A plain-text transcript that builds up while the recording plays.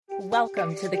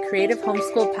Welcome to the Creative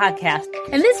Homeschool Podcast.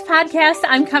 In this podcast,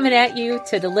 I'm coming at you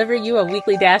to deliver you a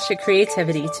weekly dash of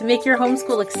creativity to make your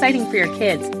homeschool exciting for your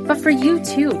kids, but for you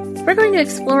too. We're going to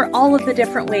explore all of the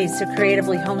different ways to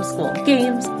creatively homeschool: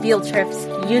 games, field trips,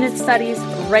 unit studies,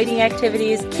 writing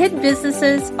activities, kid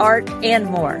businesses, art, and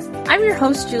more. I'm your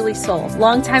host, Julie Soul,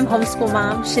 longtime homeschool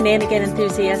mom, shenanigan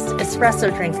enthusiast,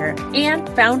 espresso drinker, and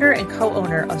founder and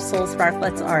co-owner of Soul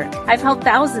Sparklets Art. I've helped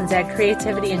thousands add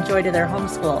creativity and joy to their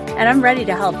homeschool, and I'm ready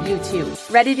to help you too.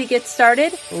 Ready to get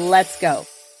started? Let's go.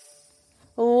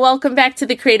 Welcome back to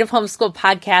the Creative Homeschool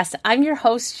Podcast. I'm your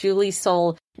host, Julie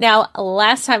Soul. Now,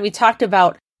 last time we talked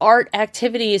about art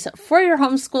activities for your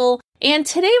homeschool, and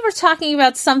today we're talking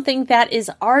about something that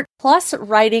is art plus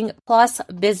writing plus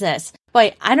business.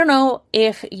 Boy, I don't know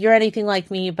if you're anything like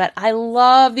me, but I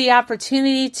love the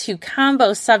opportunity to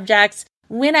combo subjects.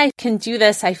 When I can do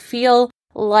this, I feel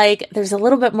like there's a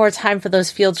little bit more time for those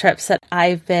field trips that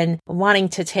I've been wanting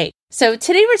to take. So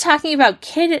today we're talking about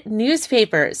kid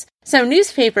newspapers. So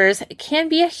newspapers can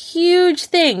be a huge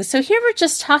thing. So here we're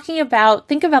just talking about,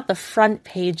 think about the front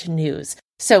page news.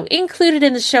 So included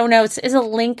in the show notes is a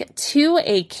link to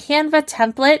a Canva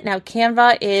template. Now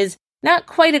Canva is not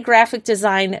quite a graphic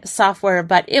design software,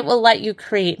 but it will let you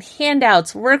create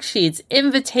handouts, worksheets,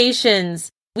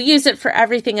 invitations. We use it for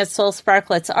everything at Soul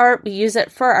Sparklets Art. We use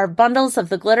it for our bundles of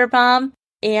the Glitter Bomb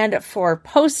and for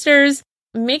posters.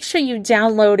 Make sure you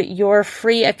download your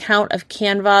free account of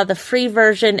Canva. The free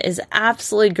version is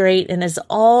absolutely great and is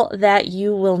all that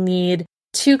you will need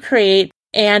to create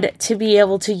and to be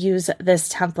able to use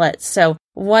this template. So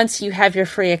once you have your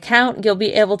free account, you'll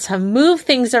be able to move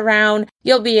things around.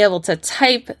 You'll be able to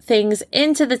type things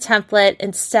into the template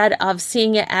instead of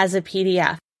seeing it as a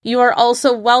PDF. You are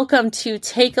also welcome to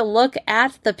take a look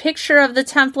at the picture of the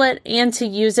template and to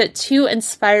use it to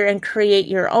inspire and create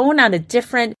your own on a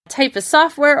different type of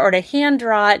software or to hand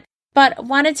draw it, but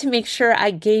wanted to make sure I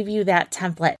gave you that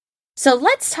template. So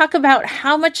let's talk about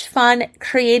how much fun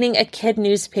creating a kid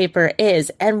newspaper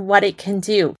is and what it can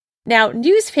do. Now,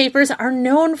 newspapers are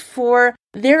known for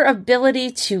their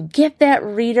ability to get that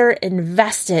reader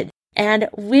invested. And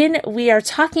when we are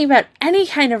talking about any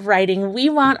kind of writing, we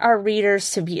want our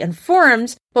readers to be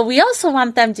informed, but we also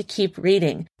want them to keep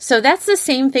reading. So that's the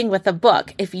same thing with a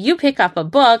book. If you pick up a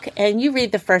book and you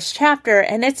read the first chapter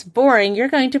and it's boring, you're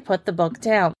going to put the book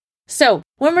down. So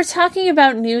when we're talking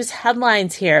about news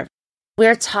headlines here,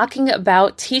 we're talking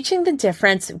about teaching the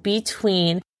difference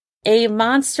between a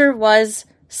monster was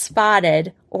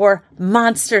spotted or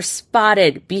monster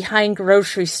spotted behind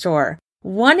grocery store.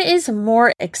 One is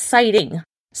more exciting.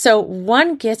 So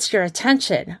one gets your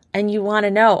attention and you want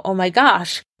to know, oh my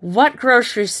gosh, what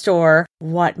grocery store,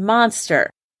 what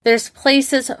monster? There's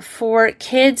places for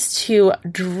kids to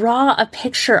draw a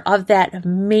picture of that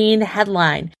main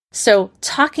headline. So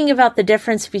talking about the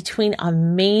difference between a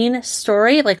main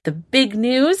story, like the big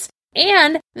news,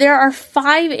 and there are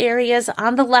 5 areas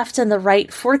on the left and the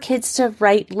right for kids to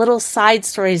write little side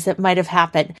stories that might have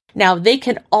happened. Now, they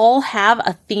can all have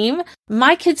a theme.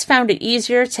 My kids found it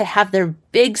easier to have their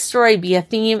big story be a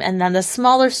theme and then the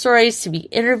smaller stories to be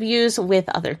interviews with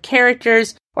other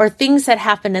characters or things that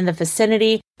happen in the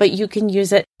vicinity, but you can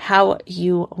use it how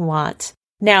you want.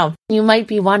 Now, you might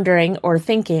be wondering or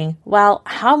thinking, well,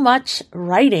 how much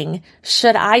writing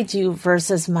should I do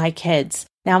versus my kids?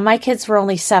 Now, my kids were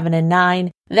only 7 and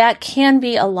 9. That can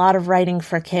be a lot of writing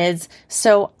for kids.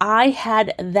 So I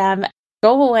had them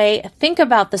go away, think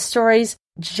about the stories,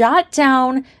 jot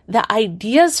down the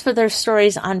ideas for their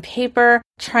stories on paper,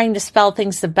 trying to spell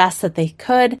things the best that they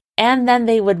could. And then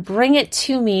they would bring it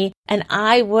to me and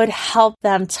I would help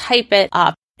them type it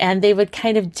up and they would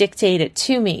kind of dictate it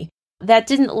to me. That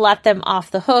didn't let them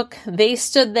off the hook. They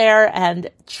stood there and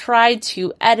tried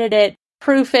to edit it,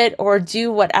 proof it, or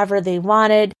do whatever they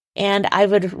wanted, and I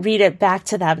would read it back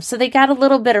to them. So they got a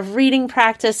little bit of reading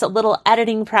practice, a little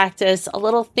editing practice, a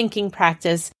little thinking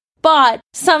practice. But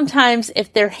sometimes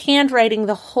if they're handwriting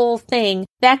the whole thing,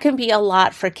 that can be a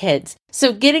lot for kids.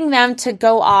 So getting them to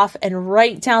go off and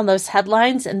write down those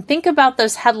headlines and think about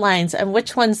those headlines and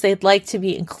which ones they'd like to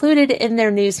be included in their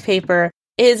newspaper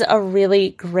is a really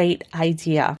great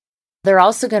idea. They're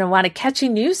also going to want a catchy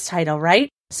news title, right?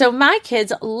 So my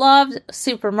kids loved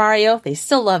Super Mario. They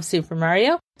still love Super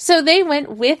Mario. So they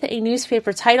went with a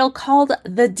newspaper title called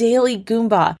The Daily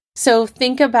Goomba. So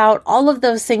think about all of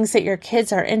those things that your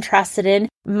kids are interested in.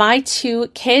 My 2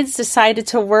 kids decided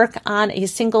to work on a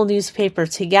single newspaper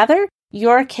together.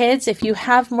 Your kids, if you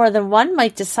have more than one,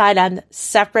 might decide on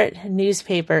separate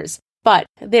newspapers. But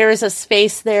there is a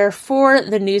space there for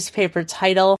the newspaper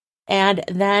title. And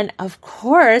then, of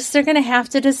course, they're going to have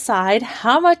to decide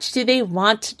how much do they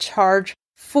want to charge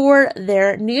for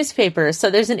their newspaper. So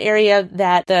there's an area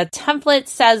that the template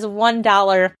says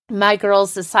 $1. My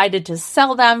girls decided to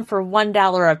sell them for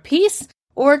 $1 a piece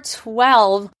or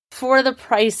 12 for the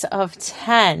price of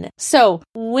 10. So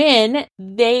when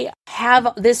they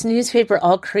have this newspaper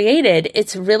all created,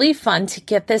 it's really fun to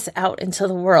get this out into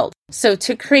the world. So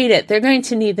to create it, they're going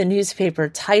to need the newspaper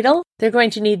title. They're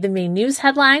going to need the main news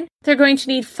headline. They're going to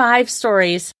need 5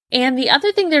 stories. And the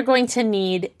other thing they're going to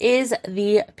need is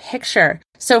the picture.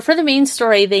 So for the main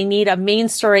story, they need a main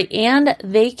story and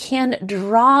they can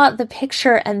draw the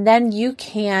picture and then you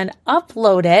can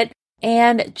upload it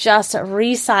and just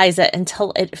resize it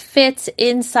until it fits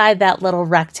inside that little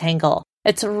rectangle.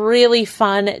 It's really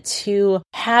fun to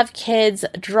have kids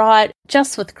draw it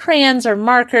just with crayons or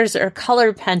markers or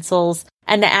colored pencils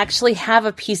and to actually have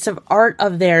a piece of art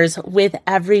of theirs with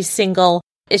every single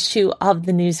issue of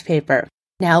the newspaper.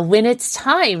 Now, when it's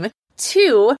time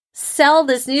to sell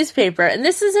this newspaper, and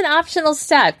this is an optional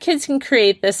step, kids can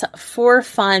create this for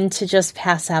fun to just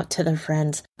pass out to their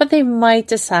friends, but they might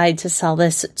decide to sell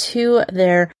this to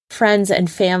their friends and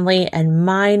family, and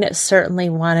mine certainly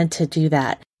wanted to do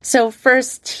that. So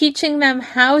first, teaching them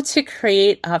how to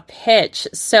create a pitch.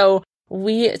 So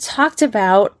we talked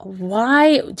about,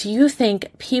 why do you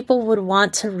think people would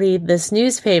want to read this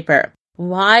newspaper?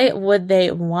 Why would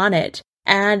they want it?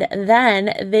 And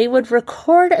then they would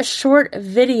record a short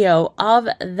video of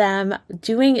them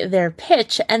doing their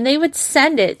pitch and they would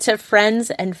send it to friends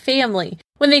and family.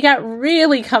 When they got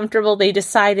really comfortable, they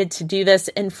decided to do this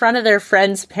in front of their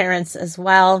friends' parents as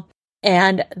well.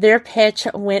 And their pitch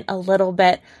went a little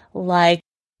bit like,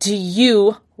 do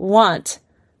you want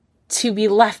to be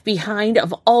left behind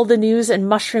of all the news in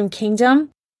Mushroom Kingdom?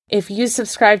 If you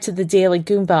subscribe to the Daily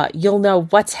Goomba, you'll know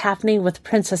what's happening with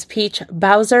Princess Peach,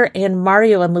 Bowser, and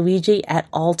Mario and Luigi at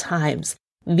all times.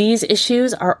 These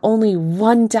issues are only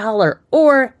 $1,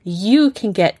 or you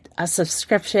can get a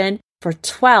subscription for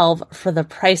 $12 for the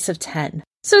price of 10.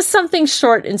 So something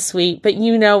short and sweet, but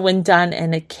you know when done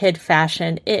in a kid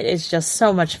fashion, it is just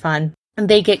so much fun. And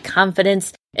they get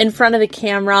confidence in front of the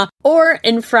camera or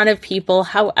in front of people,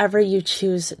 however you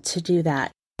choose to do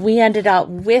that. We ended up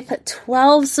with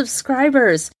 12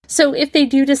 subscribers. So if they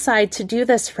do decide to do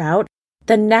this route,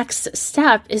 the next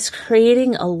step is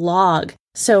creating a log.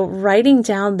 So writing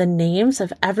down the names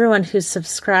of everyone who's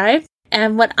subscribed.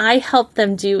 And what I helped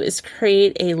them do is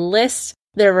create a list.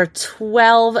 There were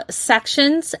 12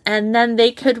 sections, and then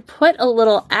they could put a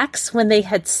little X when they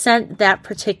had sent that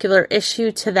particular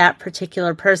issue to that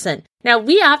particular person. Now,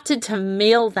 we opted to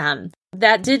mail them.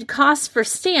 That did cost for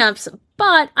stamps,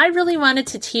 but I really wanted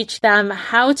to teach them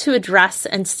how to address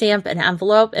and stamp an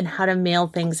envelope and how to mail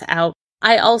things out.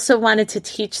 I also wanted to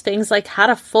teach things like how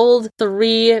to fold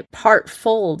 3-part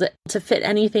fold to fit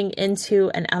anything into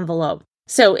an envelope.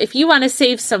 So if you want to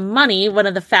save some money, one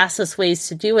of the fastest ways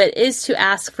to do it is to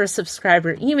ask for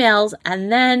subscriber emails,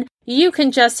 and then you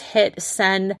can just hit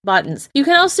send buttons. You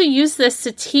can also use this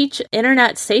to teach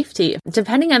internet safety,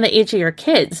 depending on the age of your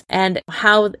kids and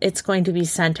how it's going to be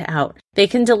sent out. They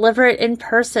can deliver it in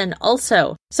person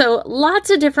also. So lots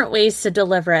of different ways to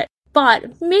deliver it,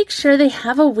 but make sure they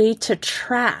have a way to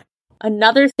track.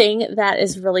 Another thing that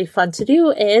is really fun to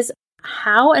do is,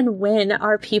 how and when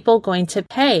are people going to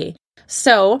pay?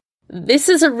 So this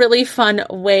is a really fun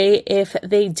way. If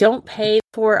they don't pay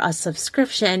for a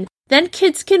subscription, then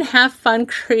kids can have fun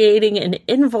creating an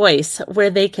invoice where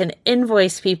they can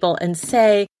invoice people and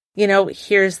say, you know,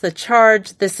 here's the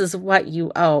charge. This is what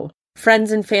you owe.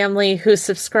 Friends and family who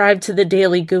subscribe to the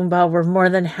Daily Goomba were more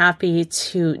than happy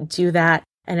to do that.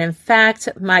 And in fact,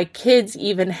 my kids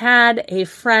even had a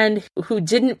friend who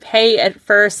didn't pay at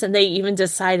first, and they even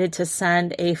decided to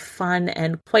send a fun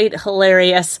and quite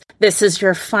hilarious, "This is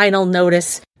your final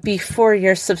notice before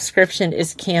your subscription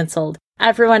is canceled."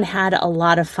 Everyone had a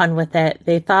lot of fun with it.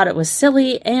 They thought it was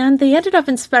silly, and they ended up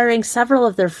inspiring several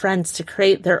of their friends to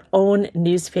create their own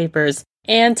newspapers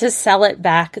and to sell it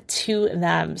back to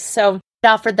them. So it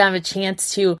offered them a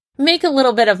chance to make a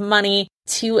little bit of money,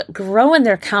 to grow in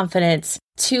their confidence,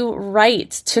 to write,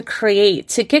 to create,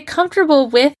 to get comfortable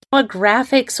with a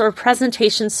graphics or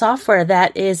presentation software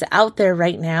that is out there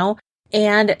right now,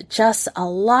 and just a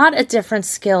lot of different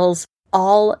skills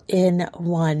all in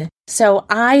one. So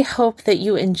I hope that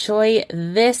you enjoy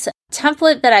this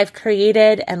template that I've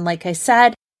created. And like I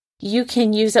said, you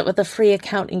can use it with a free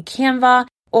account in Canva,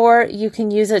 or you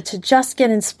can use it to just get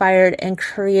inspired and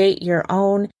create your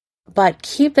own. But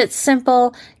keep it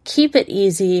simple, keep it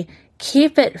easy,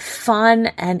 keep it fun,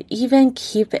 and even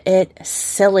keep it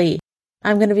silly.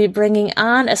 I'm going to be bringing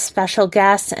on a special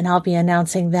guest, and I'll be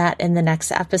announcing that in the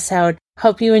next episode.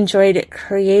 Hope you enjoyed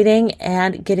creating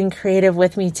and getting creative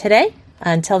with me today.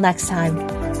 Until next time.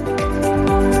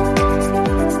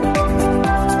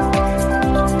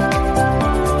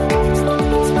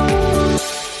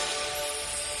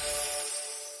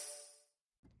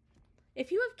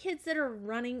 If you have kids that are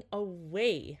running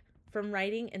away from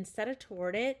writing instead of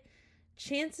toward it,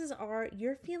 chances are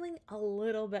you're feeling a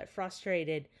little bit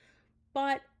frustrated.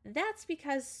 But that's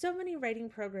because so many writing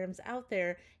programs out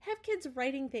there have kids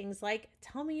writing things like,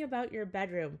 tell me about your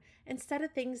bedroom, instead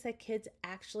of things that kids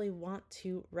actually want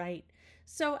to write.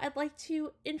 So I'd like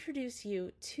to introduce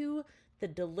you to the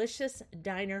Delicious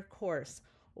Diner course.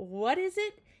 What is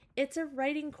it? It's a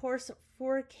writing course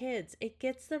for kids. It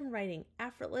gets them writing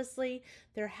effortlessly.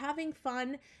 They're having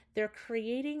fun. They're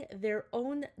creating their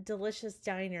own delicious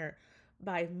diner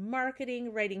by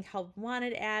marketing, writing help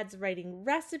wanted ads, writing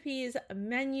recipes,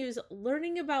 menus,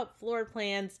 learning about floor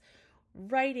plans,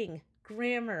 writing,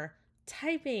 grammar,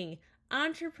 typing,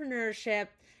 entrepreneurship,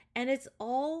 and it's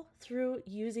all through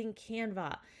using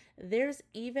Canva. There's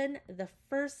even the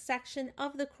first section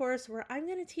of the course where I'm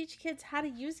going to teach kids how to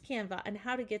use Canva and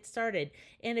how to get started.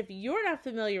 And if you're not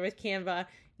familiar with Canva,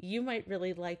 you might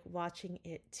really like watching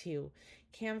it too.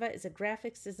 Canva is a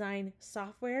graphics design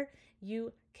software.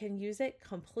 You can use it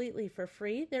completely for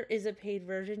free. There is a paid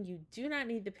version. You do not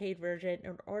need the paid version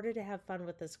in order to have fun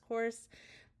with this course.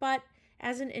 But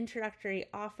as an introductory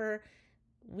offer,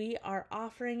 we are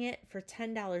offering it for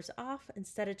 $10 off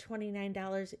instead of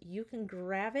 $29. You can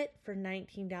grab it for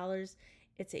 $19.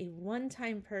 It's a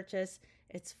one-time purchase.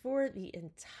 It's for the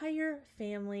entire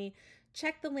family.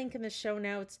 Check the link in the show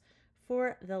notes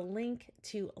for the link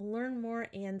to learn more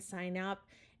and sign up.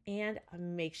 And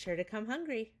make sure to come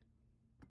hungry.